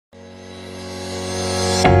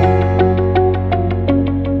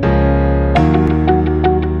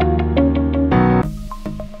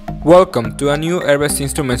Welcome to a new Erbessd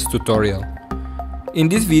Instruments tutorial. In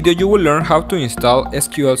this video you will learn how to install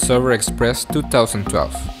SQL Server Express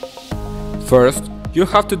 2012. First, you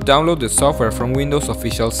have to download the software from Windows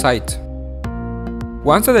official site.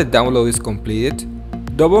 Once that the download is completed,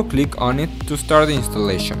 double-click on it to start the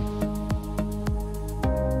installation.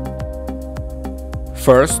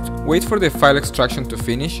 First, wait for the file extraction to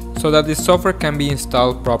finish so that the software can be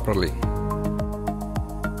installed properly.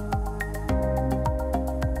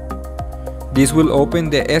 This will open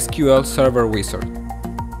the SQL Server wizard.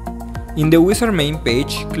 In the wizard main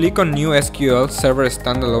page, click on New SQL Server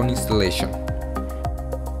Standalone Installation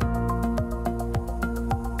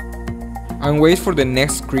and wait for the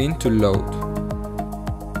next screen to load.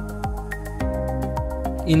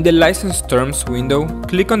 In the License Terms window,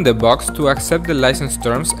 click on the box to accept the license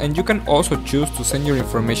terms, and you can also choose to send your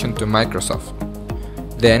information to Microsoft.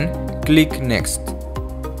 Then, click Next.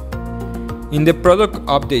 In the Product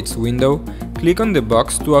Updates window, click on the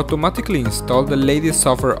box to automatically install the latest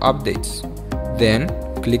software updates. Then,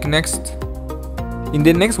 click Next. In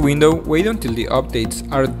the next window, wait until the updates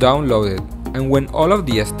are downloaded, and when all of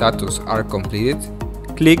the status are completed,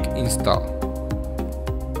 click Install.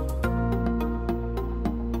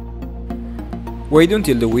 Wait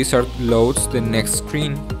until the wizard loads the next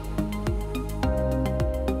screen.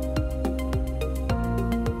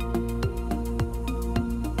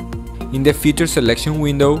 In the Feature Selection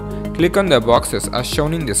window, click on the boxes as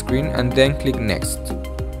shown in the screen and then click Next.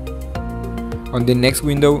 On the next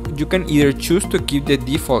window, you can either choose to keep the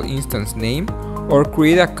default instance name or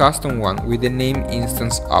create a custom one with the Name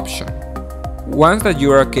Instance option. Once that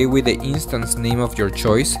you are okay with the instance name of your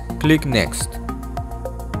choice, click Next.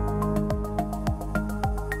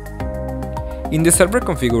 In the Server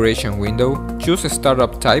Configuration window, choose a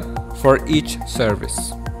startup type for each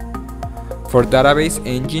service. For Database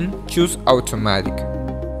Engine, choose Automatic.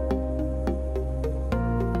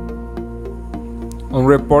 On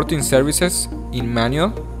Reporting Services, in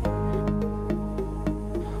Manual.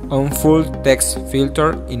 On Full Text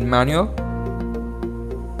Filter, in Manual.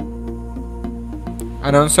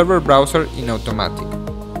 And on Server Browser, in Automatic.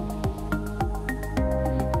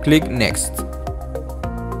 Click Next.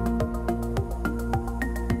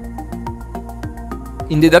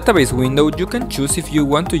 In the Database window, you can choose if you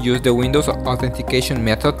want to use the Windows authentication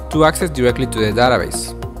method to access directly to the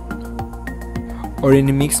database, or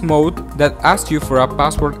in mixed mode that asks you for a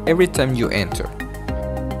password every time you enter.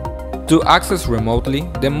 To access remotely,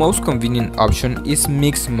 the most convenient option is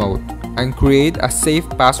mixed mode and create a safe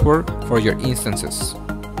password for your instances.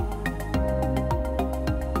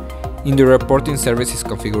 In the Reporting Services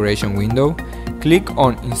configuration window, click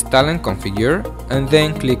on Install and Configure and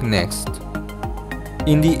then click Next.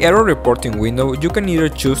 In the Error Reporting window, you can either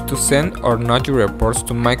choose to send or not your reports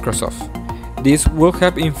to Microsoft. This will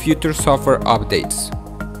help in future software updates.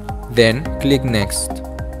 Then click Next.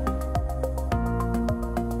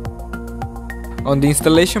 On the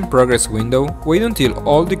Installation Progress window, wait until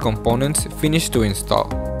all the components finish to install.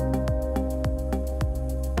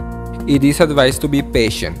 It is advised to be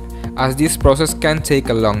patient, as this process can take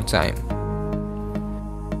a long time.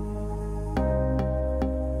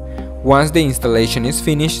 Once the installation is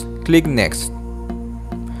finished, click Next.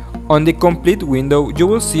 On the Complete window, you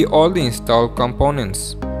will see all the installed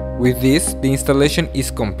components. With this, the installation is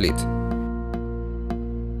complete.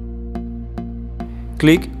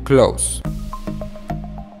 Click Close.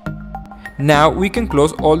 Now we can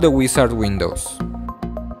close all the wizard windows.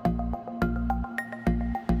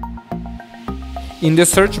 In the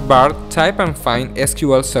search bar, type and find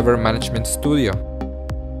SQL Server Management Studio.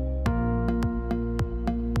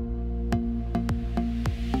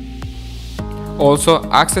 Also,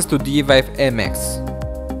 access to DigivibeMX.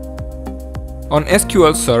 On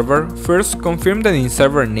SQL Server, first confirm that in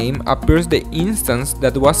server name appears the instance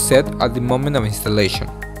that was set at the moment of installation.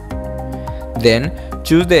 Then,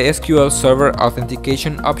 choose the SQL Server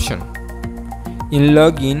Authentication option. In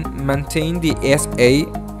Login, maintain the SA,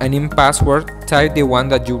 and in Password, type the one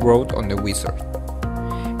that you wrote on the wizard.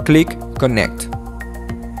 Click Connect.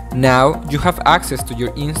 Now, you have access to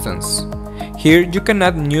your instance. Here you can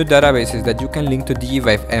add new databases that you can link to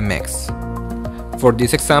DigivibeMX. For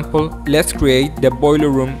this example, let's create the Boiler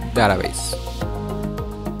Room database.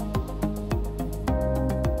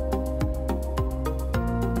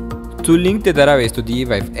 To link the database to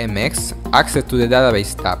DigivibeMX, access to the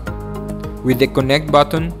Database tab. With the Connect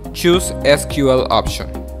button, choose SQL option.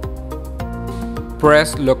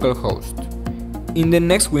 Press Localhost. In the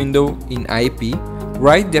next window, in IP,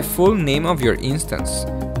 write the full name of your instance,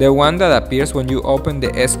 the one that appears when you open the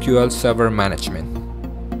SQL Server Management.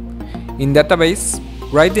 In Database,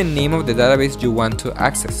 write the name of the database you want to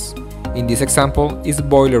access. In this example is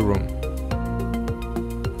boiler room.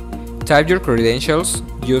 Type your credentials,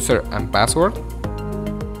 user and password.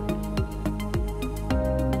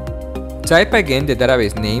 Type again the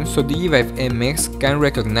database name so DigivibeMX can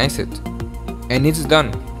recognize it. And it's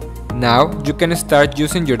done. Now you can start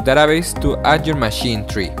using your database to add your machine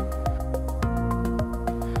tree.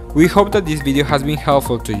 We hope that this video has been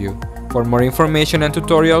helpful to you. For more information and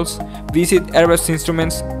tutorials, visit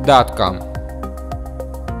erbessdinstruments.com.